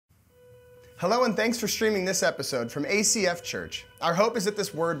Hello and thanks for streaming this episode from ACF Church. Our hope is that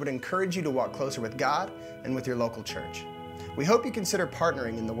this word would encourage you to walk closer with God and with your local church. We hope you consider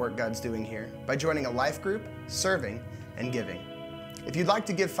partnering in the work God's doing here by joining a life group, serving, and giving. If you'd like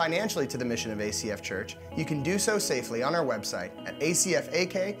to give financially to the mission of ACF Church, you can do so safely on our website at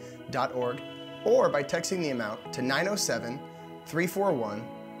acfak.org or by texting the amount to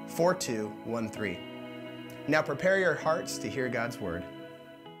 907-341-4213. Now prepare your hearts to hear God's word.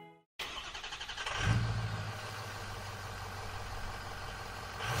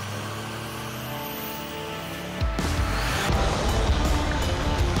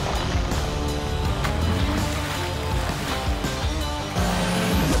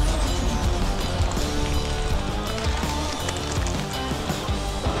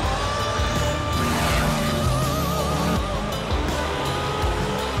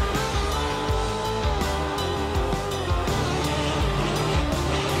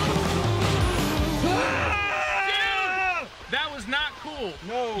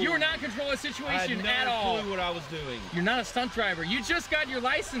 No. You were not in control of the situation at all. I had no clue what I was doing. You're not a stunt driver. You just got your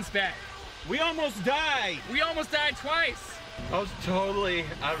license back. We almost died. We almost died twice. I was totally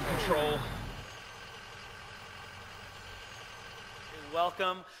out of control.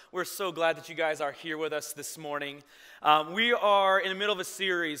 Welcome. We're so glad that you guys are here with us this morning. We are in the middle of a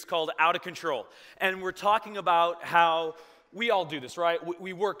series called Out of Control, and we're talking about how we all do this, right?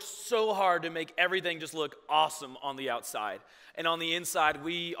 We work so hard to make everything just look awesome on the outside. And on the inside,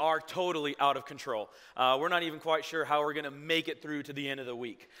 we are totally out of control. We're not even quite sure how we're going to make it through to the end of the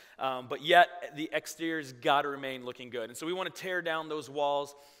week. But yet, the exterior's got to remain looking good. And so we want to tear down those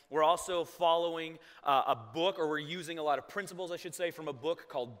walls. We're also following a book, or we're using a lot of principles, I should say, from a book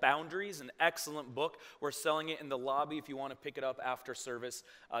called Boundaries, an excellent book. We're selling it in the lobby if you want to pick it up after service.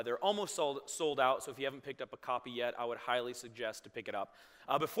 They're almost sold out, so if you haven't picked up a copy yet, I would highly suggest to pick it up.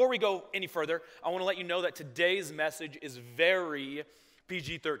 Before we go any further, I want to let you know that today's message is very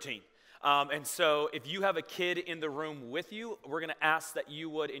PG-13. And so if you have a kid in the room with you, we're going to ask that you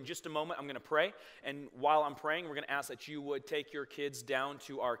would, in just a moment, I'm going to pray. And while I'm praying, we're going to ask that you would take your kids down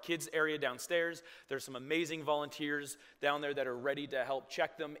to our kids area downstairs. There's some amazing volunteers down there that are ready to help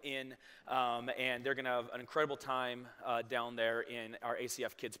check them in. And they're going to have an incredible time down there in our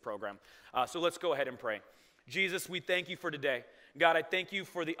ACF Kids program. So let's go ahead and pray. Jesus, we thank you for today. God, I thank you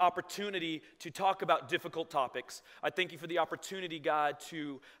for the opportunity to talk about difficult topics. I thank you for the opportunity, God,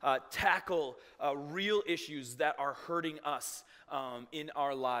 to tackle real issues that are hurting us in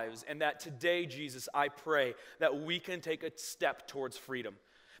our lives. And that today, Jesus, I pray that we can take a step towards freedom.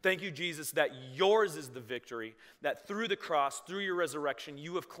 Thank you, Jesus, that yours is the victory, that through the cross, through your resurrection,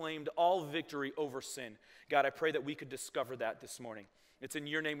 you have claimed all victory over sin. God, I pray that we could discover that this morning. It's in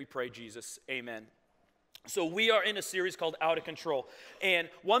your name we pray, Jesus. Amen. So we are in a series called Out of Control. And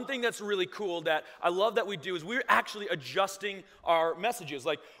one thing that's really cool that I love that we do is we're actually adjusting our messages.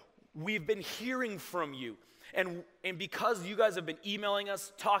 Like, we've been hearing from you. And because you guys have been emailing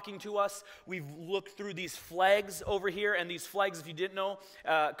us, talking to us, we've looked through these flags over here. And these flags, if you didn't know,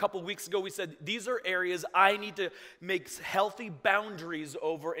 a couple of weeks ago we said, these are areas I need to make healthy boundaries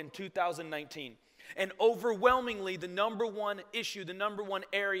over in 2019. And overwhelmingly, the number one issue, the number one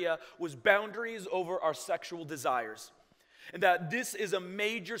area was boundaries over our sexual desires. And that this is a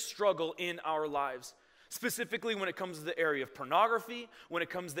major struggle in our lives, specifically when it comes to the area of pornography, when it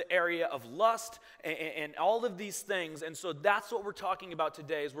comes to the area of lust, and all of these things. And so that's what we're talking about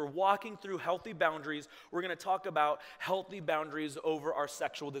today, is we're walking through healthy boundaries. We're going to talk about healthy boundaries over our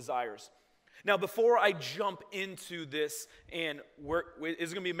sexual desires. Now, before I jump into this, and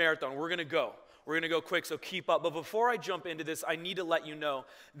it's going to be a marathon, we're going to go. We're going to go quick, so keep up. But before I jump into this, I need to let you know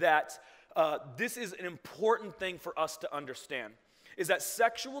that this is an important thing for us to understand, is that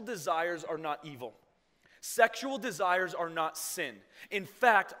sexual desires are not evil. Sexual desires are not sin. In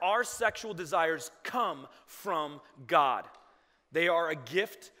fact, our sexual desires come from God. They are a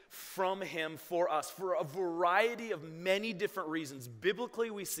gift from Him for us for a variety of many different reasons.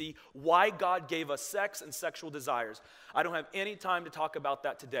 Biblically, we see why God gave us sex and sexual desires. I don't have any time to talk about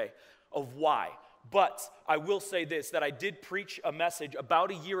that today, of why. But I will say this, that I did preach a message about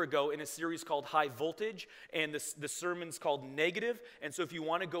a year ago in a series called High Voltage, and the sermon's called Negative. And so if you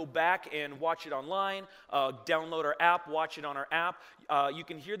want to go back and watch it online, download our app, watch it on our app, you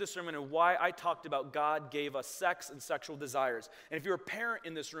can hear the sermon and why I talked about God gave us sex and sexual desires. And if you're a parent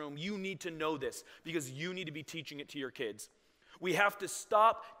in this room, you need to know this, because you need to be teaching it to your kids. We have to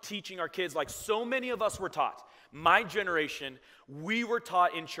stop teaching our kids like so many of us were taught. My generation, we were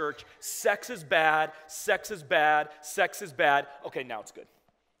taught in church, sex is bad, sex is bad, sex is bad. Okay, now it's good,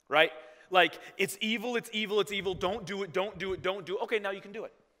 right? Like, it's evil, it's evil, it's evil. Don't do it, don't do it, don't do it. Okay, now you can do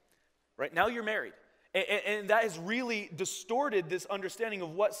it. right? Now you're married. And that has really distorted this understanding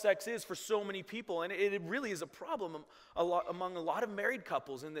of what sex is for so many people. And it really is a problem among a lot of married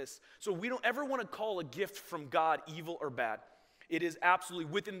couples in this. So we don't ever want to call a gift from God evil or bad. It is absolutely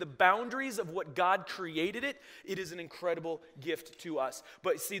within the boundaries of what God created it. It is an incredible gift to us.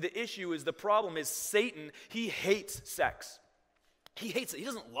 But see, the issue is, the problem is Satan, he hates sex. He hates it. He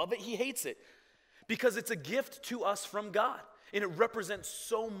doesn't love it. He hates it. Because it's a gift to us from God. And it represents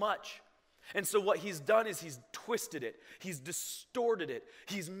so much. And so what he's done is he's twisted it, he's distorted it,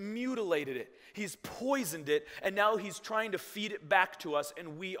 he's mutilated it, he's poisoned it, and now he's trying to feed it back to us,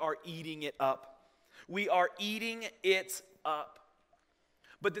 and we are eating it up. We are eating it up.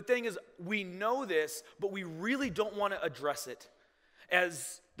 But the thing is, we know this, but we really don't want to address it.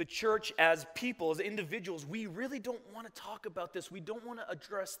 As the church, as people, as individuals, we really don't want to talk about this. We don't want to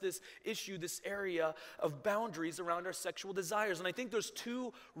address this issue, this area of boundaries around our sexual desires. And I think there's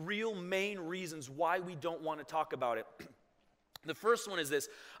two real main reasons why we don't want to talk about it. The first one is this.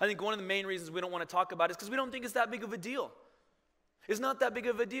 I think one of the main reasons we don't want to talk about it is because we don't think it's that big of a deal. It's not that big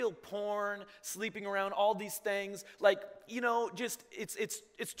of a deal. Porn, sleeping around, all these things. Like, just, it's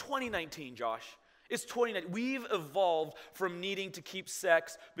 2019, Josh. It's 2019. We've evolved from needing to keep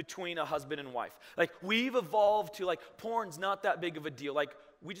sex between a husband and wife. Like, we've evolved to, porn's not that big of a deal.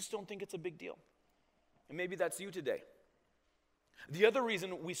 We just don't think it's a big deal. And maybe that's you today. The other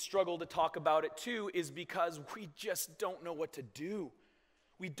reason we struggle to talk about it, too, is because we just don't know what to do.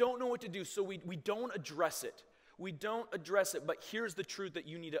 We don't know what to do, so we don't address it. We don't address it, but here's the truth that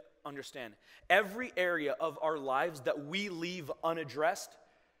you need to understand. Every area of our lives that we leave unaddressed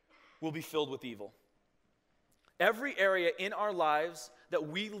will be filled with evil. Every area in our lives that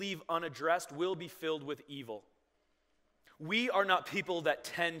we leave unaddressed will be filled with evil. We are not people that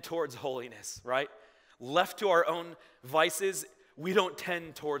tend towards holiness, right? Left to our own vices, we don't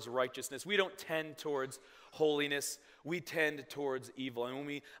tend towards righteousness. We don't tend towards holiness. We tend towards evil. And when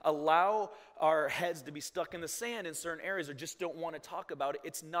we allow our heads to be stuck in the sand in certain areas or just don't want to talk about it,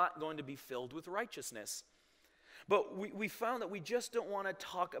 it's not going to be filled with righteousness. But we found that we just don't want to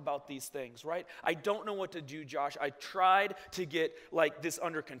talk about these things, right? I don't know what to do, Josh. I tried to get this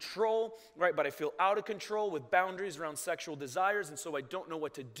under control, right? But I feel out of control with boundaries around sexual desires, and so I don't know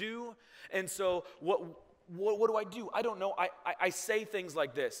what to do. And so what do I do? I don't know. I say things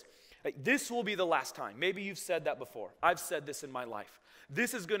like this. This will be the last time. Maybe you've said that before. I've said this in my life.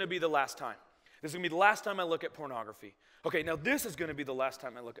 This is going to be the last time. This is going to be the last time I look at pornography. Okay, now this is going to be the last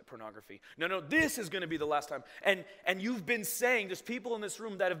time I look at pornography. No, this is going to be the last time. And you've been saying, there's people in this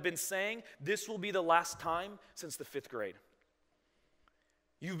room that have been saying, this will be the last time since the 5th grade.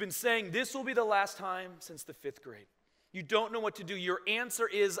 You've been saying, this will be the last time since the 5th grade. You don't know what to do. Your answer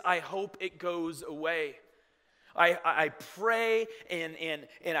is, I hope it goes away. I pray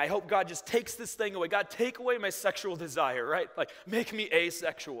and I hope God just takes this thing away. God, take away my sexual desire, right? Make me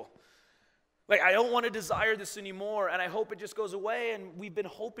asexual. I don't want to desire this anymore, and I hope it just goes away, and we've been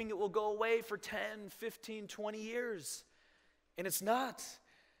hoping it will go away for 10, 15, 20 years. And it's not,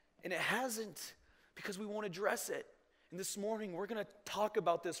 and it hasn't, because we won't address it. And this morning, we're going to talk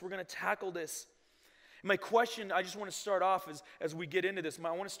about this. We're going to tackle this. My question, I just want to start off as we get into this,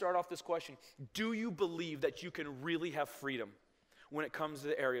 I want to start off this question. Do you believe that you can really have freedom when it comes to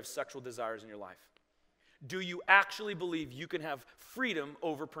the area of sexual desires in your life? Do you actually believe you can have freedom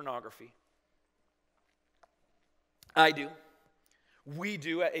over pornography? I do. We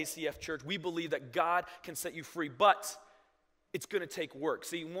do at ACF Church. We believe that God can set you free, but it's going to take work.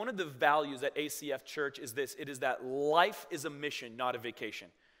 See, one of the values at ACF Church is this. It is that life is a mission, not a vacation.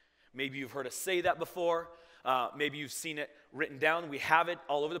 Maybe you've heard us say that before. Maybe you've seen it written down. We have it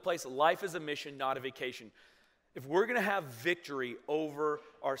all over the place. Life is a mission, not a vacation. If we're going to have victory over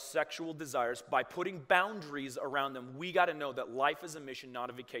our sexual desires by putting boundaries around them, we got to know that life is a mission, not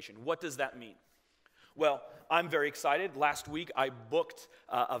a vacation. What does that mean? Well, I'm very excited. Last week, I booked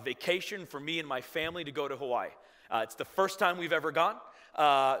a vacation for me and my family to go to Hawaii. It's the first time we've ever gone,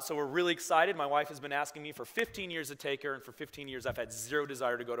 so we're really excited. My wife has been asking me for 15 years to take her, and for 15 years, I've had zero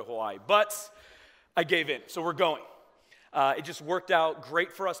desire to go to Hawaii. But I gave in, so we're going. It just worked out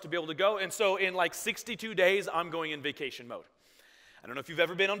great for us to be able to go, and so in 62 days, I'm going in vacation mode. I don't know if you've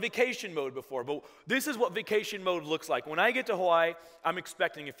ever been on vacation mode before, but this is what vacation mode looks like. When I get to Hawaii, I'm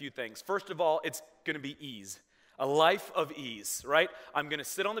expecting a few things. First of all, it's going to be ease, a life of ease, right? I'm going to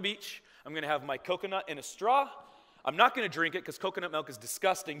sit on the beach. I'm going to have my coconut in a straw. I'm not going to drink it because coconut milk is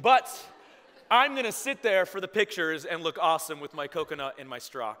disgusting, but I'm going to sit there for the pictures and look awesome with my coconut in my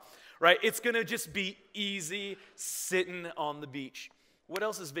straw, right? It's going to just be easy sitting on the beach. What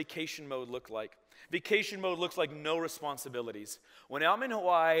else does vacation mode look like? Vacation mode looks like no responsibilities. When I'm in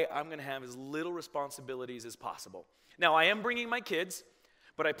Hawaii, I'm going to have as little responsibilities as possible. Now, I am bringing my kids,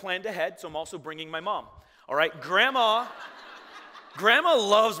 but I planned ahead, so I'm also bringing my mom. All right, Grandma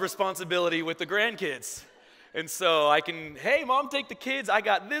loves responsibility with the grandkids. And so I can, hey, Mom, take the kids. I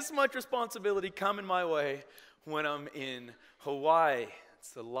got this much responsibility coming my way when I'm in Hawaii.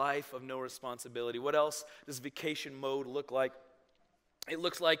 It's the life of no responsibility. What else does vacation mode look like? It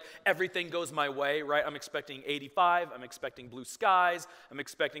looks like everything goes my way, right? I'm expecting 85. I'm expecting blue skies. I'm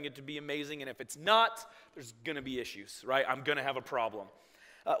expecting it to be amazing. And if it's not, there's going to be issues, right? I'm going to have a problem.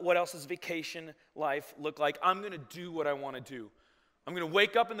 What else does vacation life look like? I'm going to do what I want to do. I'm going to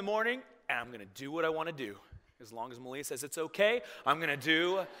wake up in the morning, and I'm going to do what I want to do. As long as Malia says it's okay, I'm going to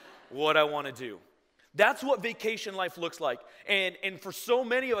do what I want to do. That's what vacation life looks like. And for so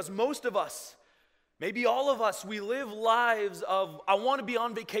many of us, most of us, maybe all of us, we live lives of, I want to be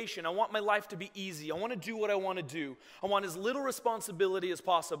on vacation. I want my life to be easy. I want to do what I want to do. I want as little responsibility as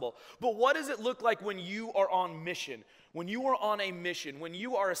possible. But what does it look like when you are on mission? When you are on a mission, when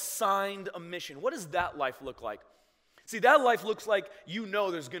you are assigned a mission, what does that life look like? See, that life looks like you know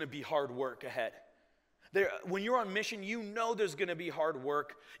there's going to be hard work ahead. When you're on mission, you know there's going to be hard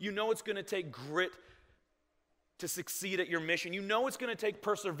work. You know it's going to take grit to succeed at your mission. You know it's going to take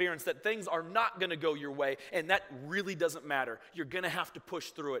perseverance, that things are not going to go your way, and that really doesn't matter. You're going to have to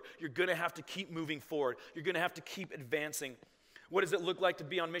push through it. You're going to have to keep moving forward. You're going to have to keep advancing. What does it look like to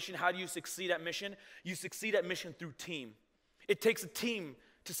be on mission? How do you succeed at mission? You succeed at mission through team. It takes a team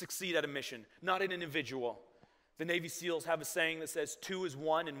to succeed at a mission, not an individual. The Navy SEALs have a saying that says 2 is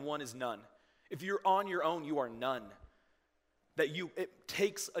 1 and 1 is none. If you're on your own, you are none. It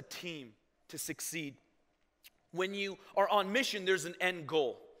takes a team to succeed. When you are on mission, there's an end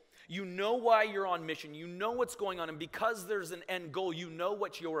goal. You know why you're on mission. You know what's going on. And because there's an end goal, you know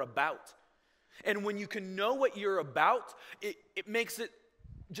what you're about. And when you can know what you're about, it makes it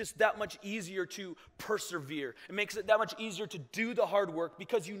just that much easier to persevere. It makes it that much easier to do the hard work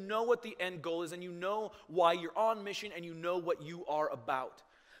because you know what the end goal is and you know why you're on mission and you know what you are about.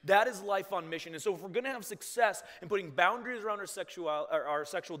 That is life on mission. And so if we're going to have success in putting boundaries around our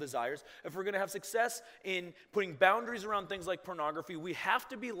sexual desires, if we're going to have success in putting boundaries around things like pornography, we have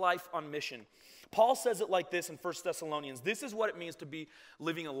to be life on mission. Paul says it like this in 1 Thessalonians. This is what it means to be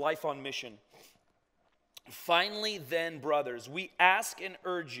living a life on mission. Finally, then, brothers, we ask and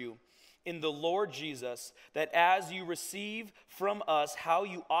urge you in the Lord Jesus, that as you receive from us how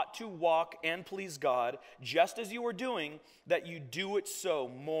you ought to walk and please God, just as you are doing, that you do it so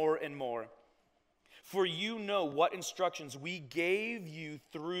more and more. For you know what instructions we gave you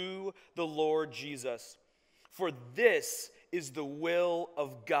through the Lord Jesus. For this is the will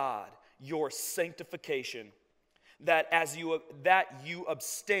of God, your sanctification, that you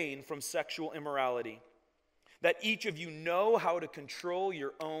abstain from sexual immorality, that each of you know how to control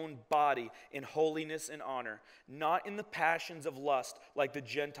your own body in holiness and honor, not in the passions of lust like the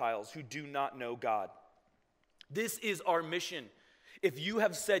Gentiles who do not know God. This is our mission. If you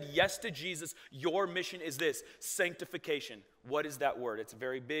have said yes to Jesus, your mission is this, sanctification. What is that word? It's a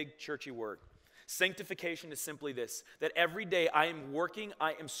very big, churchy word. Sanctification is simply this, that every day I am working,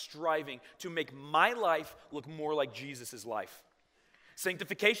 I am striving to make my life look more like Jesus' life.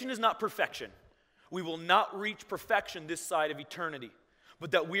 Sanctification is not perfection. We will not reach perfection this side of eternity,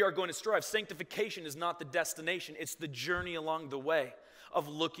 but that we are going to strive. Sanctification is not the destination. It's the journey along the way of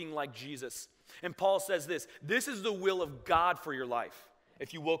looking like Jesus. And Paul says this is the will of God for your life.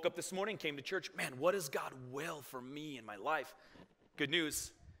 If you woke up this morning, came to church, man, what does God will for me in my life? Good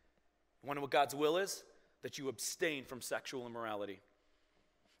news. You want to know what God's will is? That you abstain from sexual immorality.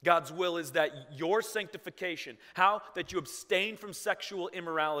 God's will is that your sanctification, how? That you abstain from sexual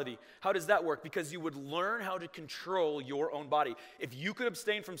immorality. How does that work? Because you would learn how to control your own body. If you could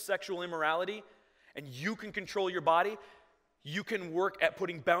abstain from sexual immorality and you can control your body, you can work at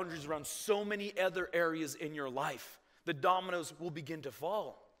putting boundaries around so many other areas in your life. The dominoes will begin to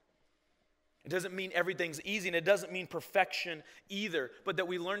fall. It doesn't mean everything's easy, and it doesn't mean perfection either, but that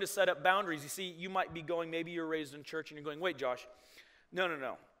we learn to set up boundaries. You see, you might be going, maybe you're raised in church and you're going, wait, Josh,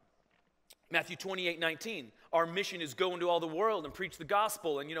 no. Matthew 28:19, our mission is go into all the world and preach the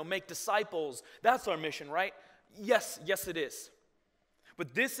gospel and, make disciples. That's our mission, right? Yes, it is.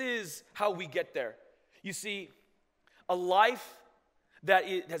 But this is how we get there. You see, a life that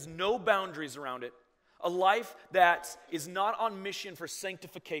has no boundaries around it, a life that is not on mission for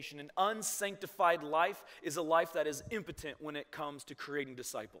sanctification, an unsanctified life is a life that is impotent when it comes to creating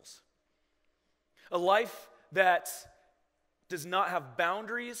disciples. A life that does not have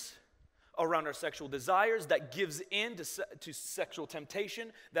boundaries around our sexual desires, that gives in to sexual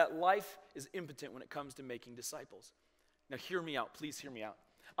temptation, that life is impotent when it comes to making disciples. Now hear me out, please hear me out.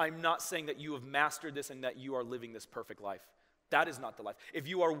 I'm not saying that you have mastered this and that you are living this perfect life. That is not the life. If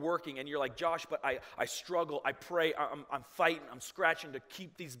you are working and you're like, Josh, but I struggle, I pray, I'm fighting, I'm scratching to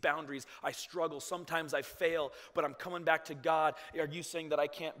keep these boundaries, I struggle, sometimes I fail, but I'm coming back to God. Are you saying that I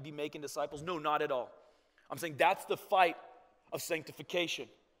can't be making disciples? No, not at all. I'm saying that's the fight of sanctification.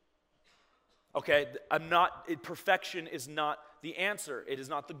 Okay, perfection is not the answer. It is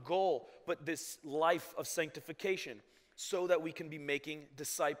not the goal, but this life of sanctification so that we can be making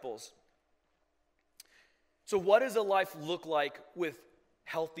disciples. So what does a life look like with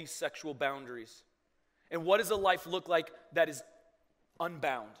healthy sexual boundaries? And what does a life look like that is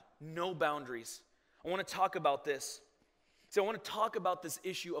unbound, no boundaries? I want to talk about this. So I want to talk about this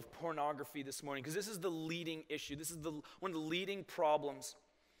issue of pornography this morning because this is the leading issue. This is one of the leading problems.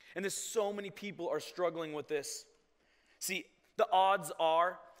 And there's so many people are struggling with this. See, the odds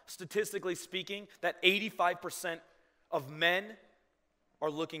are, statistically speaking, that 85% of men are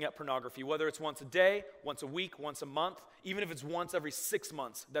looking at pornography, whether it's once a day, once a week, once a month, even if it's once every 6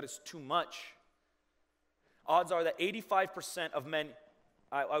 months, that is too much. Odds are that 85% of men,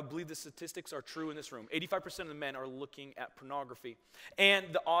 I believe the statistics are true in this room, 85% of the men are looking at pornography. And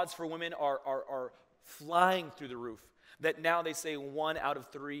the odds for women are flying through the roof, that now they say 1 out of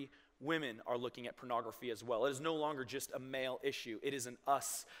 3 women are looking at pornography as well. It is no longer just a male issue. It is an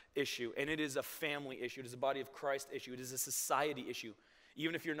us issue, and it is a family issue. It is a body of Christ issue. It is a society issue.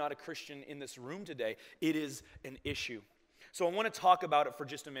 Even if you're not a Christian in this room today, it is an issue. So I want to talk about it for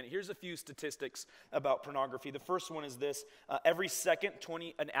just a minute. Here's a few statistics about pornography. The first one is this. Every second,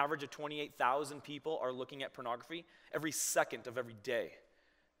 an average of 28,000 people are looking at pornography. Every second of every day,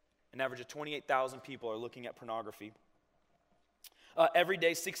 an average of 28,000 people are looking at pornography. Every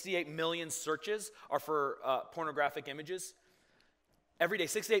day, 68 million searches are for pornographic images. Every day,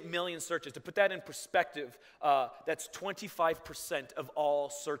 68 million searches. To put that in perspective, that's 25% of all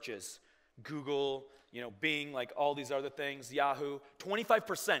searches. Google, Bing, like all these other things, Yahoo.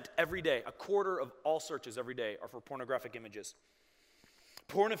 25% every day, a quarter of all searches every day are for pornographic images.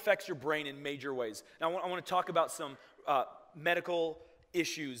 Porn affects your brain in major ways. Now, I want to talk about some medical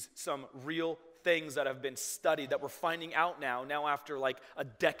issues, some real things that have been studied that we're finding out now after like a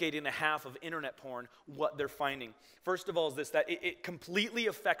decade and a half of internet porn, what they're finding. First of all is this, that it completely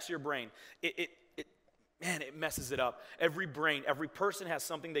affects your brain. It messes it up. Every person has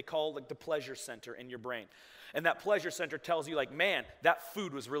something they call like the pleasure center in your brain. And that pleasure center tells you like, man, that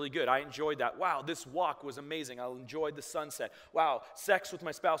food was really good. I enjoyed that. Wow, this walk was amazing. I enjoyed the sunset. Wow, sex with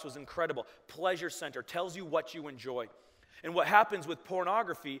my spouse was incredible. Pleasure center tells you what you enjoy. And what happens with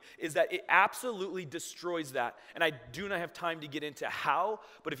pornography is that it absolutely destroys that. And I do not have time to get into how,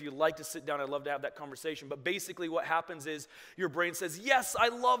 but if you'd like to sit down, I'd love to have that conversation. But basically what happens is your brain says, yes, I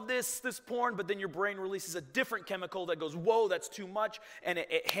love this porn, but then your brain releases a different chemical that goes, whoa, that's too much, and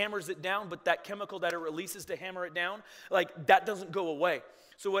it hammers it down, but that chemical that it releases to hammer it down, like that doesn't go away.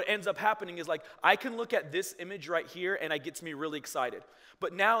 So what ends up happening is like, I can look at this image right here and it gets me really excited.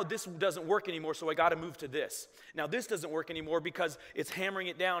 But now this doesn't work anymore, so I got to move to this. Now this doesn't work anymore because it's hammering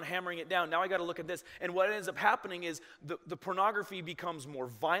it down. Now I got to look at this. And what ends up happening is the pornography becomes more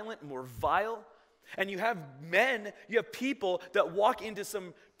violent, more vile. And you have people that walk into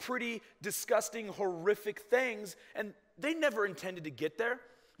some pretty disgusting, horrific things, and they never intended to get there.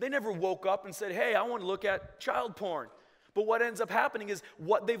 They never woke up and said, hey, I want to look at child porn. But what ends up happening is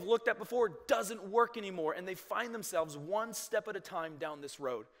what they've looked at before doesn't work anymore, and they find themselves one step at a time down this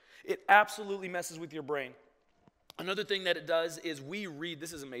road. It absolutely messes with your brain. Another thing that it does is we read,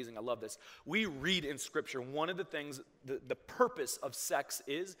 this is amazing, I love this. We read in Scripture, one of the things, the purpose of sex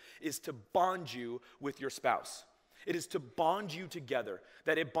is to bond you with your spouse. It is to bond you together,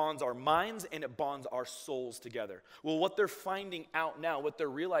 that it bonds our minds and it bonds our souls together. Well, what they're finding out now, what they're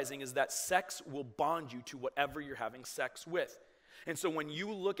realizing is that sex will bond you to whatever you're having sex with. And so when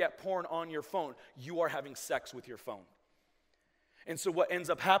you look at porn on your phone, you are having sex with your phone. And so what ends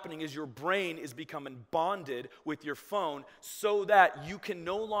up happening is your brain is becoming bonded with your phone so that you can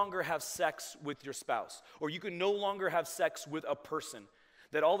no longer have sex with your spouse, or you can no longer have sex with a person.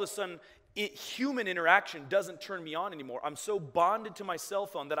 That all of a sudden, human interaction doesn't turn me on anymore. I'm so bonded to my cell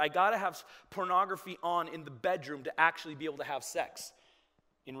phone that I gotta have pornography on in the bedroom to actually be able to have sex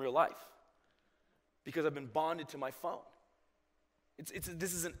in real life, because I've been bonded to my phone.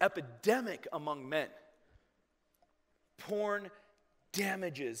 This is an epidemic among men. Porn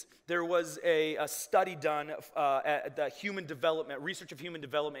damages. There was a study done at the research of human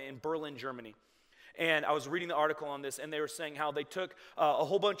development in Berlin, Germany. And I was reading the article on this, and they were saying how they took a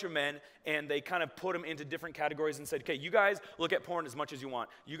whole bunch of men, and they kind of put them into different categories and said, okay, you guys look at porn as much as you want.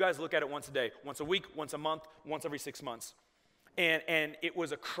 You guys look at it once a day, once a week, once a month, once every 6 months. And it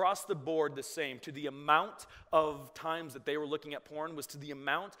was across the board the same. To the amount of times that they were looking at porn was to the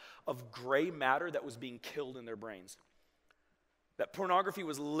amount of gray matter that was being killed in their brains. That pornography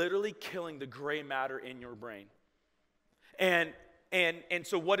was literally killing the gray matter in your brain. And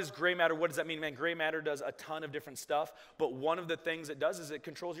so what is gray matter? What does that mean? Man, gray matter does a ton of different stuff, but one of the things it does is it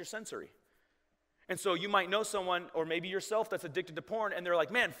controls your sensory. And so you might know someone, or maybe yourself, that's addicted to porn, and they're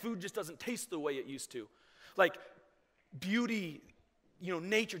like, man, food just doesn't taste the way it used to. Like, beauty,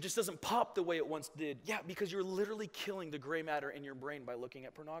 nature just doesn't pop the way it once did. Yeah, because you're literally killing the gray matter in your brain by looking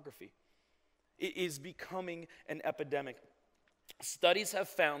at pornography. It is becoming an epidemic. Studies have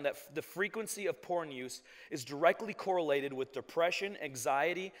found that the frequency of porn use is directly correlated with depression,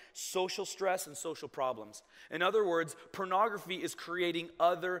 anxiety, social stress, and social problems. In other words, pornography is creating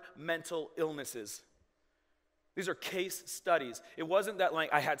other mental illnesses. These are case studies. It wasn't that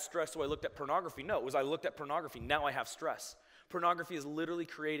like I had stress so I looked at pornography. No, it was I looked at pornography, now I have stress. Pornography is literally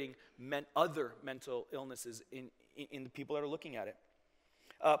creating other mental illnesses in the people that are looking at it.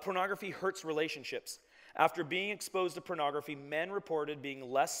 Pornography hurts relationships. After being exposed to pornography, men reported being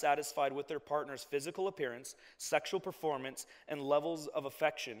less satisfied with their partner's physical appearance, sexual performance, and levels of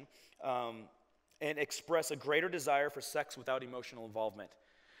affection, and express a greater desire for sex without emotional involvement.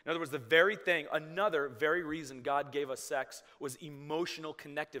 In other words, another very reason God gave us sex was emotional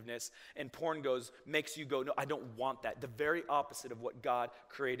connectiveness, and porn makes you go, no, I don't want that. The very opposite of what God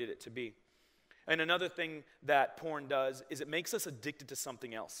created it to be. And another thing that porn does is it makes us addicted to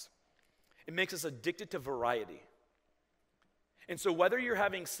something else. It makes us addicted to variety. And so whether you're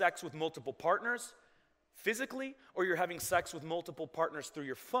having sex with multiple partners physically, or you're having sex with multiple partners through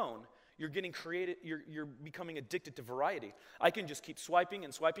your phone, you're becoming addicted to variety. I can just keep swiping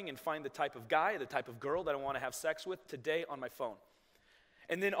and find the type of guy, the type of girl that I want to have sex with today on my phone.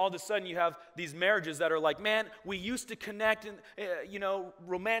 And then all of a sudden you have these marriages that are like, man, we used to connect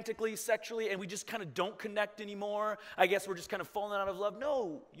romantically, sexually, and we just kind of don't connect anymore. I guess we're just kind of falling out of love.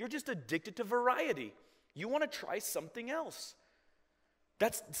 No, you're just addicted to variety. You want to try something else.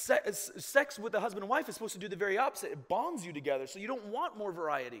 That's sex with a husband and wife is supposed to do the very opposite. It bonds you together, so you don't want more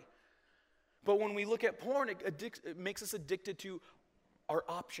variety. But when we look at porn, it makes us addicted to our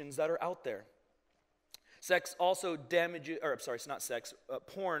options that are out there.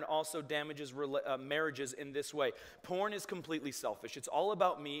 Porn also damages marriages in this way. Porn is completely selfish. It's all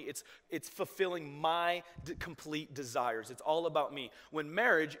about me. It's fulfilling my complete desires. It's all about me. When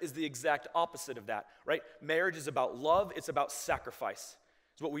marriage is the exact opposite of that, right? Marriage is about love. It's about sacrifice.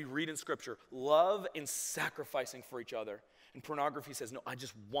 It's what we read in Scripture. Love and sacrificing for each other. And pornography says, no, I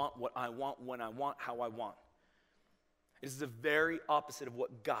just want what I want, when I want, how I want. It is the very opposite of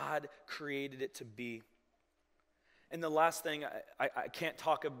what God created it to be. And the last thing, I can't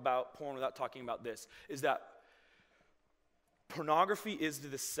talk about porn without talking about this, is that pornography is to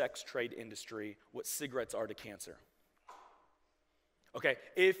the sex trade industry what cigarettes are to cancer. Okay,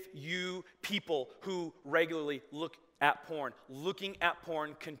 if you people who regularly look at porn, looking at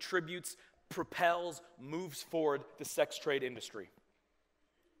porn propels, moves forward the sex trade industry.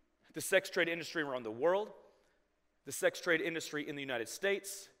 The sex trade industry around the world, the sex trade industry in the United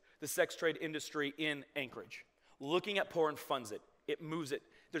States, the sex trade industry in Anchorage. Looking at porn funds it. It moves it.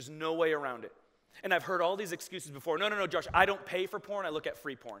 There's no way around it. And I've heard all these excuses before. No, Josh, I don't pay for porn. I look at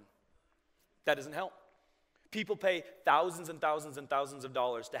free porn. That doesn't help. People pay thousands and thousands and thousands of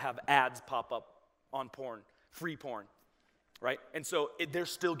dollars to have ads pop up on porn, free porn, right? And so they're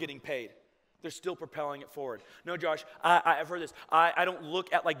still getting paid. They're still propelling it forward. No, Josh, I've heard this. I don't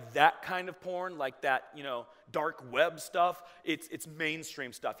look at like that kind of porn, like that, dark web stuff. It's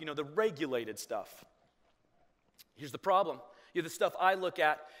mainstream stuff, the regulated stuff. Here's the problem. The stuff I look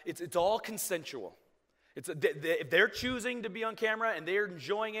at, it's all consensual. If they're choosing to be on camera and they're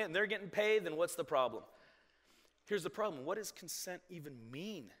enjoying it and they're getting paid, then what's the problem? Here's the problem. What does consent even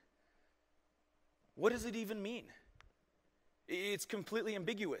mean? What does it even mean? It's completely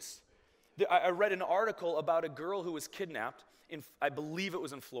ambiguous. I read an article about a girl who was kidnapped, I believe it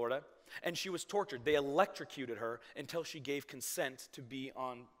was in Florida, and she was tortured. They electrocuted her until she gave consent to be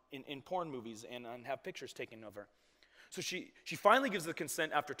in porn movies and have pictures taken of her. So she finally gives the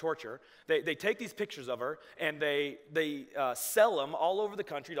consent after torture. They take these pictures of her, and they sell them all over the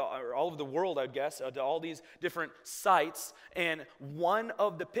country, or all over the world, I guess, to all these different sites. And one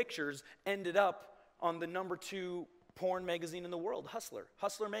of the pictures ended up on the number 2 porn magazine in the world, Hustler.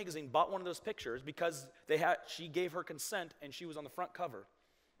 Hustler magazine bought one of those pictures because she gave her consent, and she was on the front cover.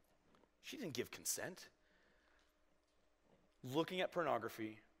 She didn't give consent. Looking at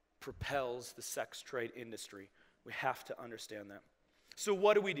pornography propels the sex trade industry. We have to understand that. So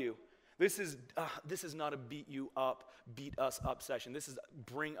what do? This is not a beat us up session. This is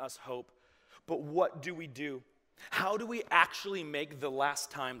bring us hope. But what do? How do we actually make the last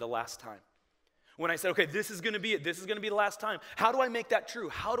time the last time? When I said, okay, this is going to be it. This is going to be the last time. How do I make that true?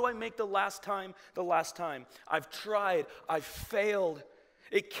 How do I make the last time the last time? I've tried. I've failed.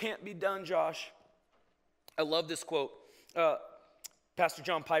 It can't be done, Josh. I love this quote. Pastor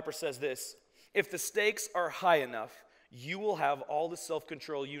John Piper says this: if the stakes are high enough, you will have all the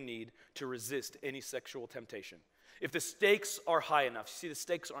self-control you need to resist any sexual temptation. If the stakes are high enough. See, the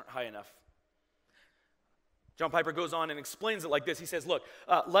stakes aren't high enough. John Piper goes on and explains it like this. He says, look,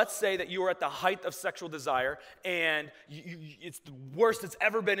 let's say that you are at the height of sexual desire and it's the worst it's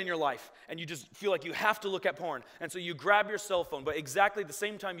ever been in your life, and you just feel like you have to look at porn. And so you grab your cell phone, but exactly at the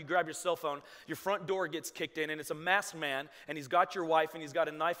same time you grab your cell phone, your front door gets kicked in, and it's a masked man, and he's got your wife, and he's got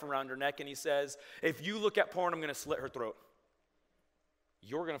a knife around her neck, and he says, if you look at porn, I'm going to slit her throat.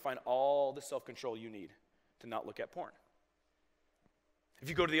 You're going to find all the self-control you need to not look at porn. If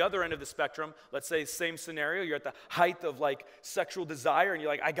you go to the other end of the spectrum, let's say same scenario, you're at the height of like sexual desire and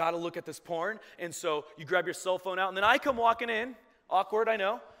you're like, I gotta look at this porn. And so you grab your cell phone out, and then I come walking in, awkward, I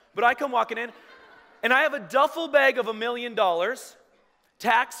know, but I come walking in and I have a duffel bag of $1 million,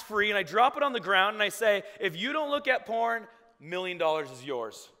 tax-free, and I drop it on the ground and I say, if you don't look at porn, $1 million is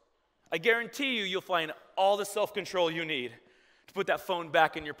yours. I guarantee you'll find all the self-control you need to put that phone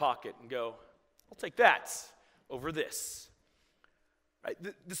back in your pocket and go, I'll take that over this. Right?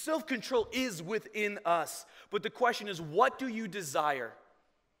 The self-control is within us, but the question is, what do you desire?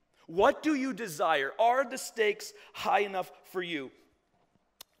 What do you desire? Are the stakes high enough for you?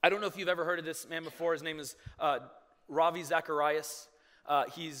 I don't know if you've ever heard of this man before. His name is Ravi Zacharias.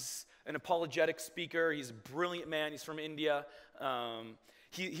 He's an apologetic speaker. He's a brilliant man. He's from India.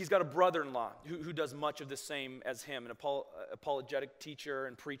 He's got a brother-in-law who does much of the same as him, an apologetic teacher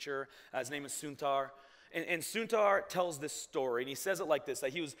and preacher. His name is Suntar. And Suntar tells this story, and he says it like this,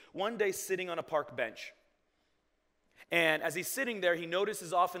 that he was one day sitting on a park bench. And as he's sitting there, he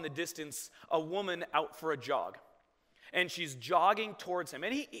notices off in the distance a woman out for a jog. And she's jogging towards him.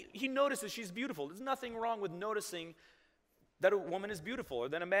 And he notices she's beautiful. There's nothing wrong with noticing that a woman is beautiful or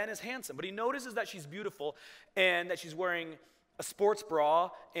that a man is handsome. But he notices that she's beautiful and that she's wearing a sports bra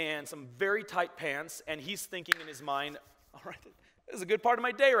and some very tight pants. And he's thinking in his mind, all right, this is a good part of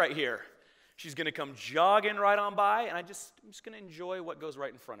my day right here. She's going to come jogging right on by, and I'm just going to enjoy what goes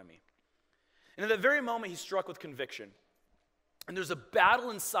right in front of me. And at that very moment, he's struck with conviction. And there's a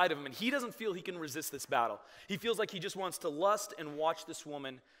battle inside of him, and he doesn't feel he can resist this battle. He feels like he just wants to lust and watch this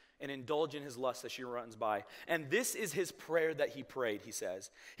woman and indulge in his lust as she runs by. And this is his prayer that he prayed, he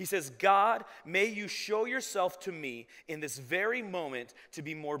says. He says, God, may you show yourself to me in this very moment to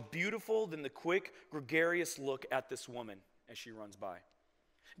be more beautiful than the quick, gregarious look at this woman as she runs by.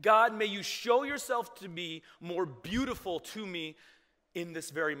 God, may you show yourself to be more beautiful to me in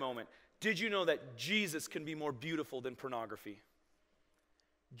this very moment. Did you know that Jesus can be more beautiful than pornography?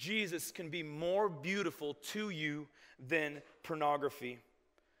 Jesus can be more beautiful to you than pornography.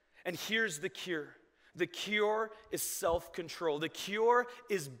 And here's the cure. The cure is self-control. The cure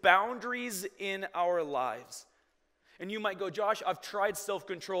is boundaries in our lives. And you might go, Josh, I've tried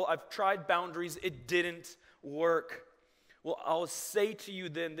self-control. I've tried boundaries. It didn't work. Well, I'll say to you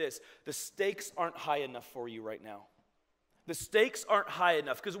then this: the stakes aren't high enough for you right now. The stakes aren't high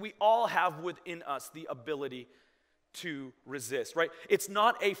enough because we all have within us the ability to resist, right? It's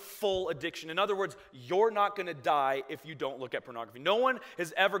not a full addiction. In other words, you're not going to die if you don't look at pornography. No one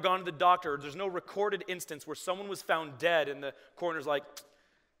has ever gone to the doctor. There's no recorded instance where someone was found dead and the coroner's like,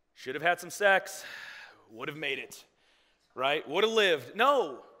 should have had some sex, would have made it, right? Would have lived.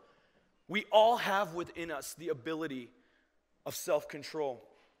 No. We all have within us the ability of self-control.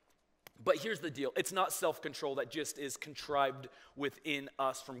 But here's the deal. It's not self-control that just is contrived within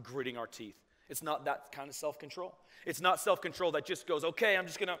us from gritting our teeth. It's not that kind of self-control. It's not self-control that just goes, okay, I'm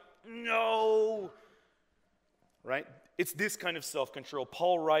just going to, no. Right? It's this kind of self-control.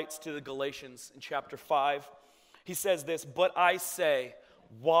 Paul writes to the Galatians in chapter 5. He says this, but I say,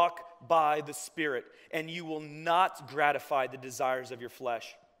 walk by the Spirit, and you will not gratify the desires of your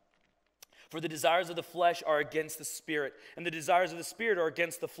flesh. For the desires of the flesh are against the Spirit, and the desires of the Spirit are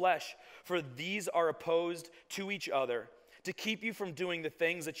against the flesh. For these are opposed to each other, to keep you from doing the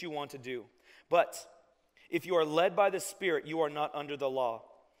things that you want to do. But if you are led by the Spirit, you are not under the law.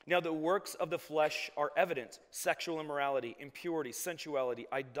 Now the works of the flesh are evident: sexual immorality, impurity, sensuality,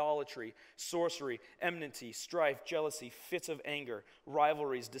 idolatry, sorcery, enmity, strife, jealousy, fits of anger,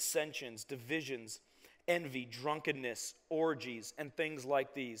 rivalries, dissensions, divisions, envy, drunkenness, orgies, and things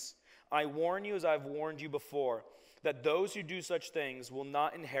like these. I warn you, as I've warned you before, that those who do such things will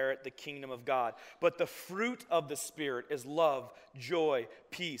not inherit the kingdom of God. But the fruit of the Spirit is love, joy,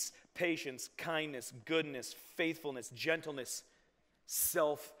 peace, patience, kindness, goodness, faithfulness, gentleness,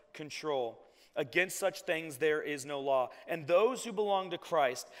 self-control. Against such things there is no law. And those who belong to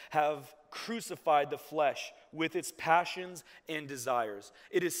Christ have crucified the flesh with its passions and desires.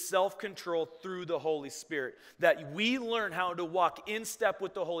 It is self-control through the Holy Spirit that we learn how to walk in step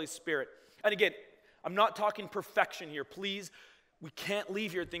with the Holy Spirit. And again, I'm not talking perfection here. Please, we can't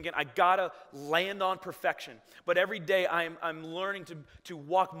leave here thinking, I gotta land on perfection. But every day I'm learning to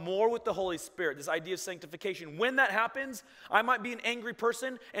walk more with the Holy Spirit, this idea of sanctification. When that happens, I might be an angry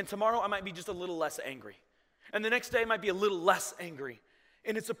person, and tomorrow I might be just a little less angry. And the next day I might be a little less angry.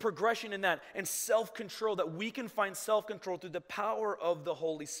 And it's a progression in that, and self-control, that we can find self-control through the power of the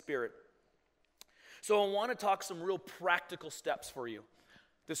Holy Spirit. So I want to talk some real practical steps for you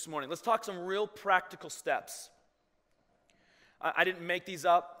this morning. Let's talk some real practical steps. I didn't make these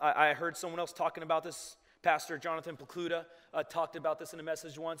up. I heard someone else talking about this. Pastor Jonathan Pokluda talked about this in a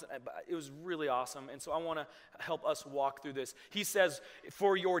message once. It was really awesome, and so I want to help us walk through this. He says,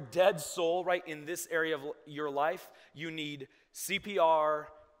 for your dead soul, right, in this area of your life, you need CPR.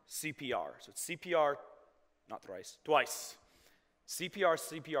 So it's CPR, not thrice, twice.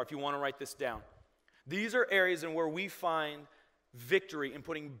 CPR, if you want to write this down. These are areas in where we find victory in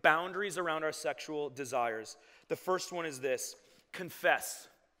putting boundaries around our sexual desires. The first one is this: confess.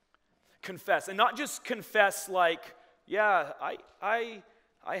 Confess. And not just confess like, yeah, I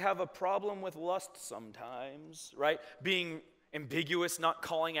have a problem with lust sometimes, right? Being ambiguous, not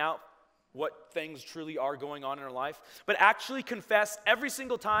calling out what things truly are going on in our life, but actually confess every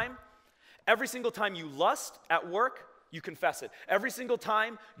single time you lust at work, you confess it. Every single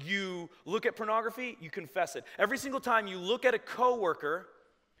time you look at pornography, you confess it. Every single time you look at a coworker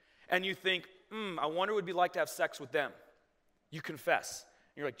and you think, I wonder what it would be like to have sex with them, you confess.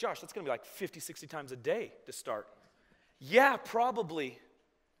 And you're like, Josh, that's going to be like 50, 60 times a day to start. Yeah, probably.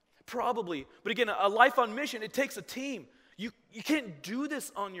 But again, a life on mission, it takes a team. You can't do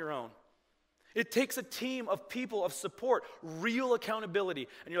this on your own. It takes a team of people, of support, real accountability.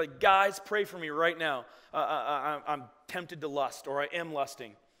 And you're like, guys, pray for me right now. I'm tempted to lust, or I am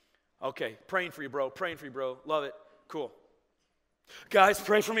lusting. Okay, praying for you, bro. Love it. Cool. Guys,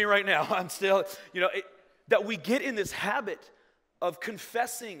 pray for me right now. I'm still, that we get in this habit of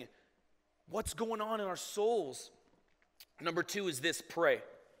confessing what's going on in our souls. Number 2 is this: pray.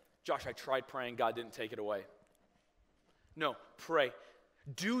 Josh, I tried praying. God didn't take it away. No, pray.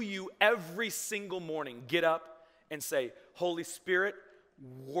 Do you every single morning get up and say, Holy Spirit,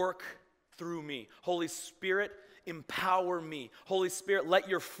 work through me. Holy Spirit, empower me. Holy Spirit, let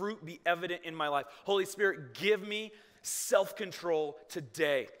your fruit be evident in my life. Holy Spirit, give me self-control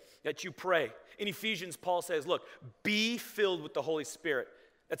today. That you pray. In Ephesians, Paul says, look, be filled with the Holy Spirit.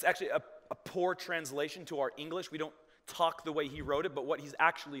 That's actually a poor translation to our English. We don't talk the way he wrote it, but what he's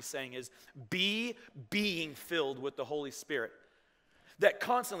actually saying is be being filled with the Holy Spirit. That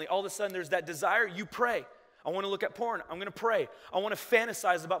constantly, all of a sudden, there's that desire, you pray. I want to look at porn, I'm going to pray. I want to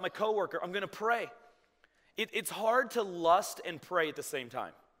fantasize about my coworker, I'm going to pray. It's hard to lust and pray at the same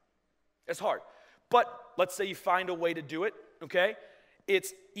time. It's hard. But let's say you find a way to do it, okay?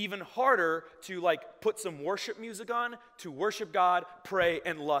 It's even harder to put some worship music on, to worship God, pray,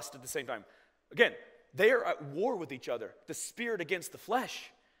 and lust at the same time. Again, they are at war with each other, the spirit against the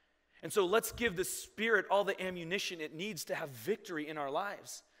flesh. And so let's give the Spirit all the ammunition it needs to have victory in our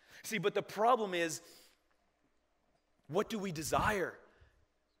lives. See, but the problem is, what do we desire?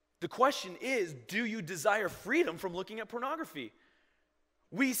 The question is, do you desire freedom from looking at pornography?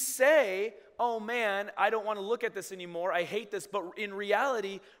 We say, oh man, I don't want to look at this anymore, I hate this, but in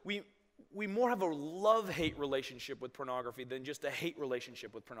reality, we more have a love-hate relationship with pornography than just a hate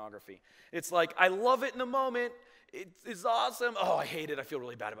relationship with pornography. It's like, I love it in the moment, it's awesome, oh, I hate it, I feel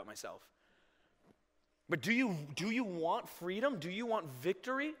really bad about myself. But do you want freedom? Do you want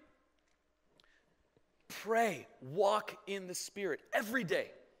victory? Pray, walk in the Spirit every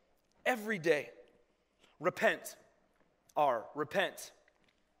day. Every day. Repent. Repent.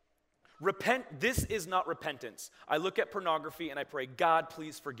 Repent, this is not repentance. I look at pornography and I pray, God,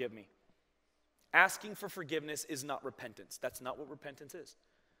 please forgive me. Asking for forgiveness is not repentance. That's not what repentance is.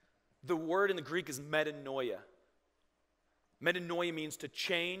 The word in the Greek is metanoia. Metanoia means to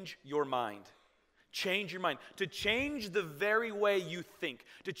change your mind. change your mind, to change the very way you think,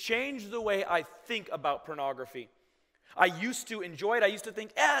 to change the way I think about pornography. I used to enjoy it. I used to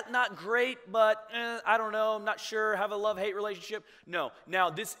think, not great, but I don't know, I'm not sure, have a love-hate relationship. No,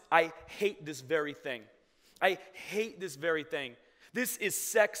 now I hate this very thing. I hate this very thing. This is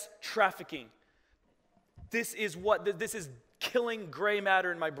sex trafficking. This is killing gray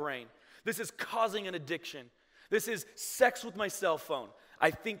matter in my brain. This is causing an addiction. This is sex with my cell phone. I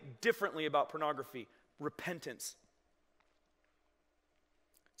think differently about pornography. Repentance.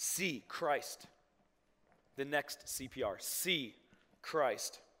 See Christ. The next CPR. See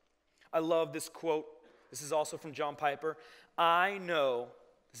Christ. I love this quote. This is also from John Piper. I know,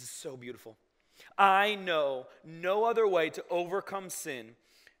 this is so beautiful. I know no other way to overcome sin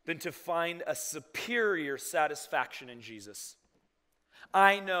than to find a superior satisfaction in Jesus.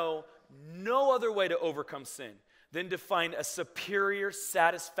 I know no other way to overcome sin than to find a superior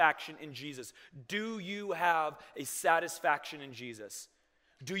satisfaction in Jesus. Do you have a satisfaction in Jesus?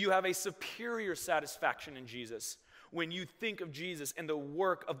 Do you have a superior satisfaction in Jesus? When you think of Jesus and the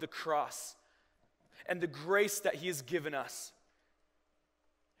work of the cross and the grace that he has given us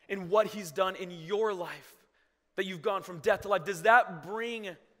and what he's done in your life, that you've gone from death to life, does that bring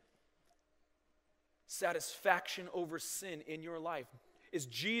satisfaction over sin in your life? Is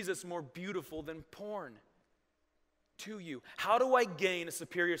Jesus more beautiful than porn to you? How do I gain a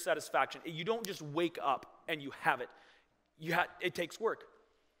superior satisfaction? You don't just wake up and you have it. It takes work.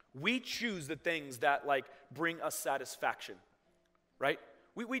 We choose the things that bring us satisfaction, right?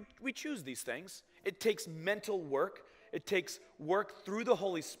 We choose these things. It takes mental work. It takes work through the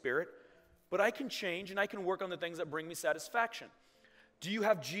Holy Spirit, but I can change and I can work on the things that bring me satisfaction. Do you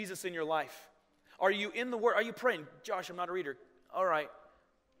have Jesus in your life? Are you in the Word? Are you praying? Josh, I'm not a reader. All right.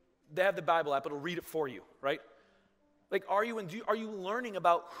 They have the Bible app. It'll read it for you, right? Are you learning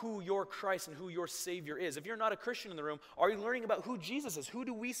about who your Christ and who your Savior is? If you're not a Christian in the room, are you learning about who Jesus is? Who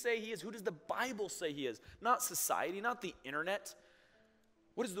do we say he is? Who does the Bible say he is? Not society, not the internet.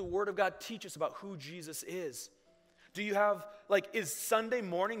 What does the Word of God teach us about who Jesus is? Do you have, is Sunday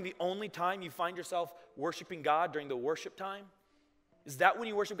morning the only time you find yourself worshiping God during the worship time? Is that when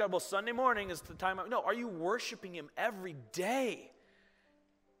you worship God? Well, Sunday morning is the time. No, are you worshiping him every day?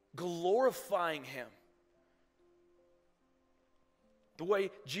 Glorifying him the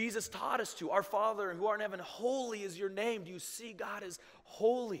way Jesus taught us to. Our Father who art in heaven, holy is your name. Do you see God as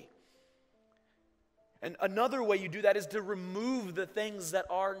holy? And another way you do that is to remove the things that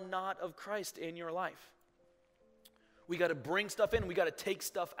are not of Christ in your life. We got to bring stuff in. We got to take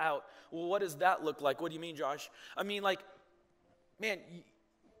stuff out. Well, what does that look like? What do you mean, Josh? I mean, man,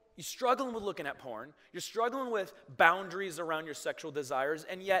 you're struggling with looking at porn. You're struggling with boundaries around your sexual desires,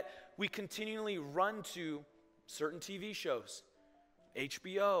 and yet we continually run to certain TV shows,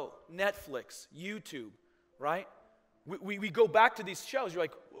 HBO, Netflix, YouTube, right? We go back to these shows. You're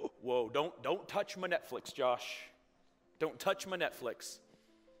like, whoa, don't touch my Netflix, Josh. Don't touch my Netflix.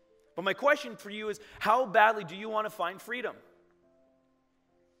 But my question for you is, how badly do you want to find freedom?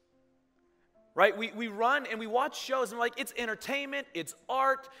 Right? We run and we watch shows and we're like, it's entertainment, it's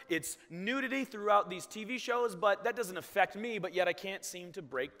art, it's nudity throughout these TV shows, but that doesn't affect me, but yet I can't seem to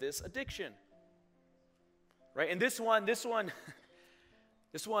break this addiction. Right? And this one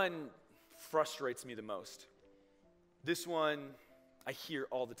frustrates me the most. This one I hear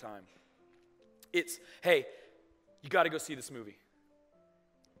all the time. It's, hey, you got to go see this movie.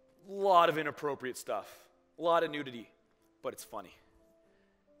 A lot of inappropriate stuff, a lot of nudity, but it's funny.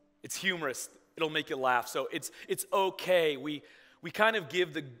 It's humorous. It'll make you laugh. So it's okay. We kind of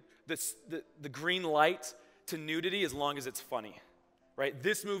give the green light to nudity as long as it's funny, right?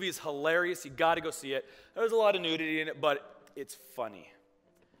 This movie is hilarious. You got to go see it. There's a lot of nudity in it, but it's funny.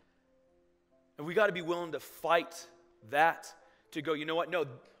 And we got to be willing to fight that, to go, you know what? No,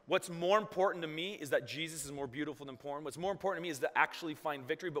 what's more important to me is that Jesus is more beautiful than porn. What's more important to me is to actually find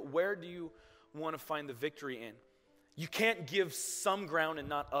victory. But where do you want to find the victory in? You can't give some ground and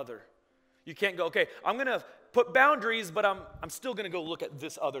not other. You can't go, okay, I'm going to put boundaries, but I'm still going to go look at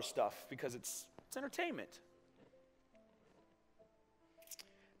this other stuff because it's entertainment.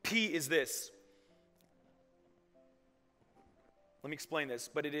 P is this. Let me explain this,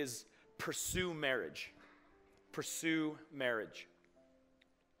 but it is pursue marriage. Pursue marriage.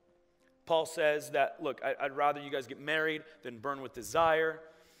 Paul says that, look, I'd rather you guys get married than burn with desire.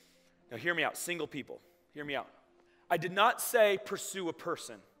 Now hear me out, single people, hear me out. I did not say pursue a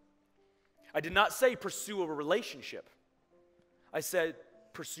person. I did not say pursue a relationship. I said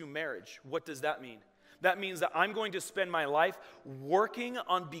pursue marriage. What does that mean? That means that I'm going to spend my life working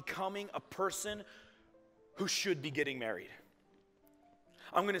on becoming a person who should be getting married.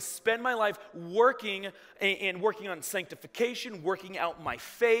 I'm going to spend my life working on sanctification, working out my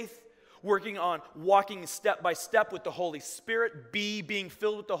faith, working on walking step by step with the Holy Spirit, being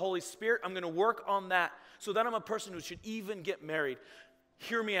filled with the Holy Spirit. I'm going to work on that so that I'm a person who should even get married.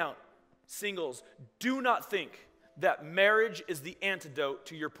 Hear me out. Singles, do not think that marriage is the antidote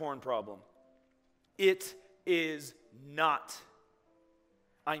to your porn problem. It is not.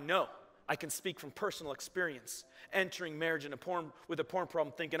 I know. I can speak from personal experience. Entering marriage with a porn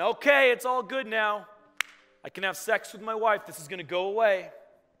problem, thinking, okay, it's all good now. I can have sex with my wife. This is going to go away.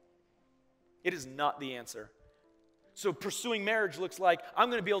 It is not the answer. So pursuing marriage looks like I'm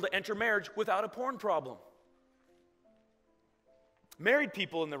going to be able to enter marriage without a porn problem. Married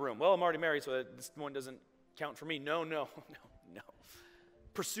people in the room. Well, I'm already married, so this one doesn't count for me. No.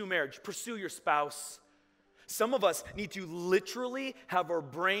 Pursue marriage. Pursue your spouse. Some of us need to literally have our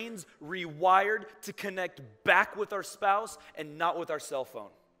brains rewired to connect back with our spouse and not with our cell phone.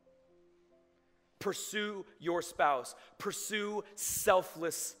 Pursue your spouse. Pursue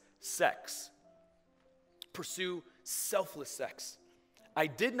selfless sex. Pursue selfless sex. I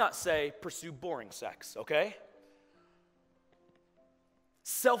did not say pursue boring sex, okay?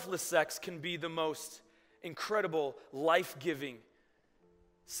 Selfless sex can be the most incredible, life-giving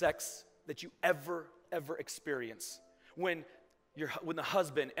sex that you ever experience. When the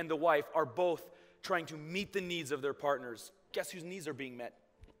husband and the wife are both trying to meet the needs of their partners, guess whose needs are being met?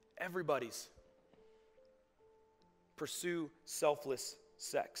 Everybody's. Pursue selfless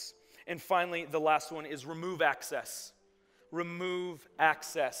sex. And finally, the last one is remove access. Remove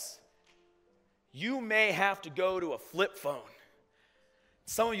access. You may have to go to a flip phone.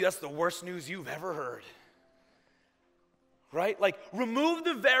 Some of you, that's the worst news you've ever heard. Right? Like, remove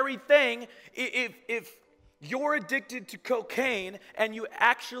the very thing. If you're addicted to cocaine and you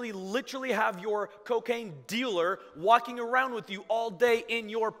actually literally have your cocaine dealer walking around with you all day in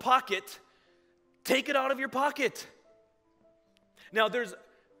your pocket, take it out of your pocket. Now,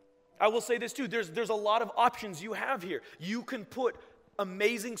 I will say this too, there's a lot of options you have here. You can put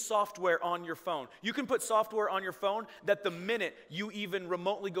amazing software on your phone. You can put software on your phone that the minute you even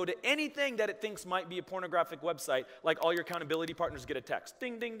remotely go to anything that it thinks might be a pornographic website, like all your accountability partners get a text.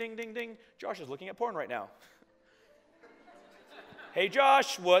 Ding, ding, ding, ding, ding. Josh is looking at porn right now. Hey,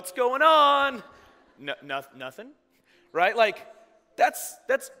 Josh, what's going on? Nothing, right? Like,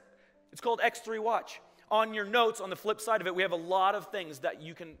 it's called X3 Watch. On your notes, on the flip side of it, we have a lot of things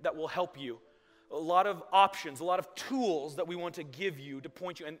that will help you. A lot of options, a lot of tools that we want to give you to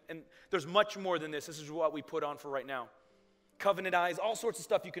point you. And there's much more than this. This is what we put on for right now. Covenant eyes, all sorts of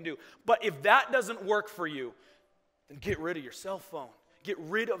stuff you can do. But if that doesn't work for you, then get rid of your cell phone. Get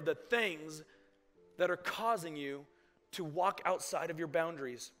rid of the things that are causing you to walk outside of your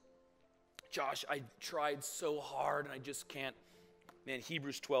boundaries. Josh, I tried so hard and I just can't. Man,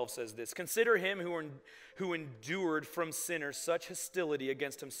 Hebrews 12 says this. Consider him who endured from sinners such hostility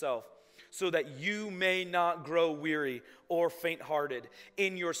against himself, so that you may not grow weary or faint-hearted.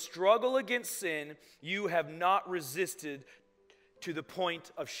 In your struggle against sin, you have not resisted to the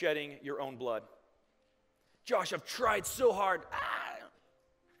point of shedding your own blood. Josh, I've tried so hard.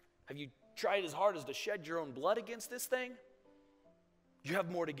 Have you tried as hard as to shed your own blood against this thing? You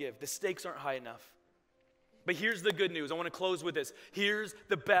have more to give. The stakes aren't high enough. But here's the good news. I want to close with this. Here's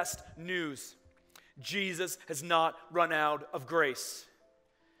the best news. Jesus has not run out of grace.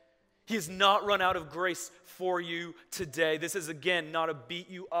 He has not run out of grace for you today. This is, again, not a beat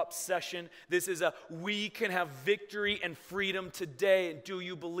you up session. This is we can have victory and freedom today. And do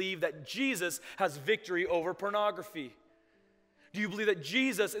you believe that Jesus has victory over pornography? Do you believe that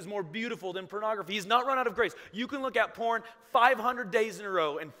Jesus is more beautiful than pornography? He's not run out of grace. You can look at porn 500 days in a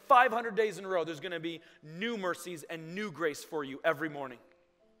row, and 500 days in a row, there's going to be new mercies and new grace for you every morning.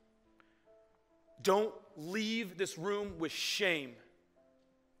 Don't leave this room with shame.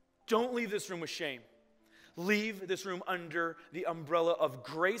 Don't leave this room with shame. Leave this room under the umbrella of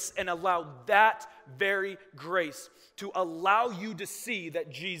grace and allow that very grace to allow you to see that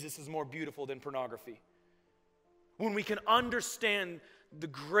Jesus is more beautiful than pornography. When we can understand the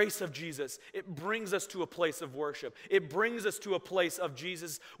grace of Jesus, it brings us to a place of worship. It brings us to a place of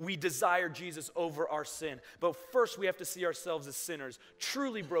Jesus. We desire Jesus over our sin. But first we have to see ourselves as sinners,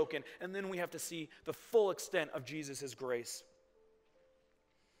 truly broken, and then we have to see the full extent of Jesus' grace.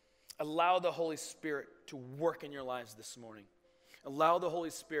 Allow the Holy Spirit to work in your lives this morning. Allow the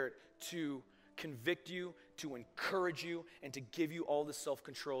Holy Spirit to convict you, to encourage you, and to give you all the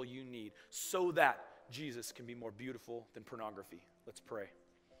self-control you need so that Jesus can be more beautiful than pornography. Let's pray.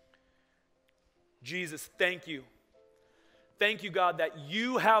 Jesus, thank you. Thank you, God, that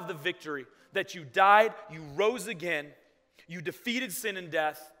you have the victory, that you died, you rose again, You defeated sin and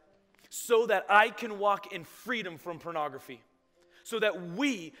death so that I can walk in freedom from pornography, so that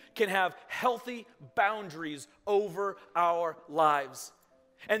we can have healthy boundaries over our lives.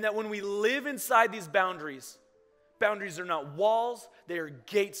 And that when we live inside these boundaries, boundaries are not walls, they are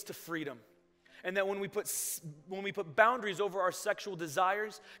gates to freedom. And that when we put boundaries over our sexual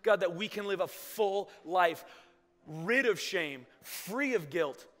desires, God, that we can live a full life, rid of shame, free of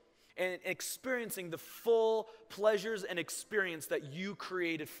guilt, and experiencing the full pleasures and experience that you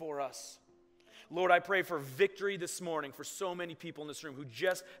created for us. Lord, I pray for victory this morning for so many people in this room who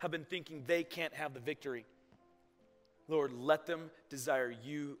just have been thinking they can't have the victory. Lord, let them desire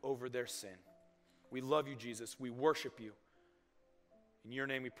you over their sin. We love you, Jesus. We worship you. In your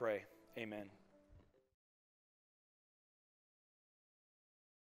name we pray. Amen.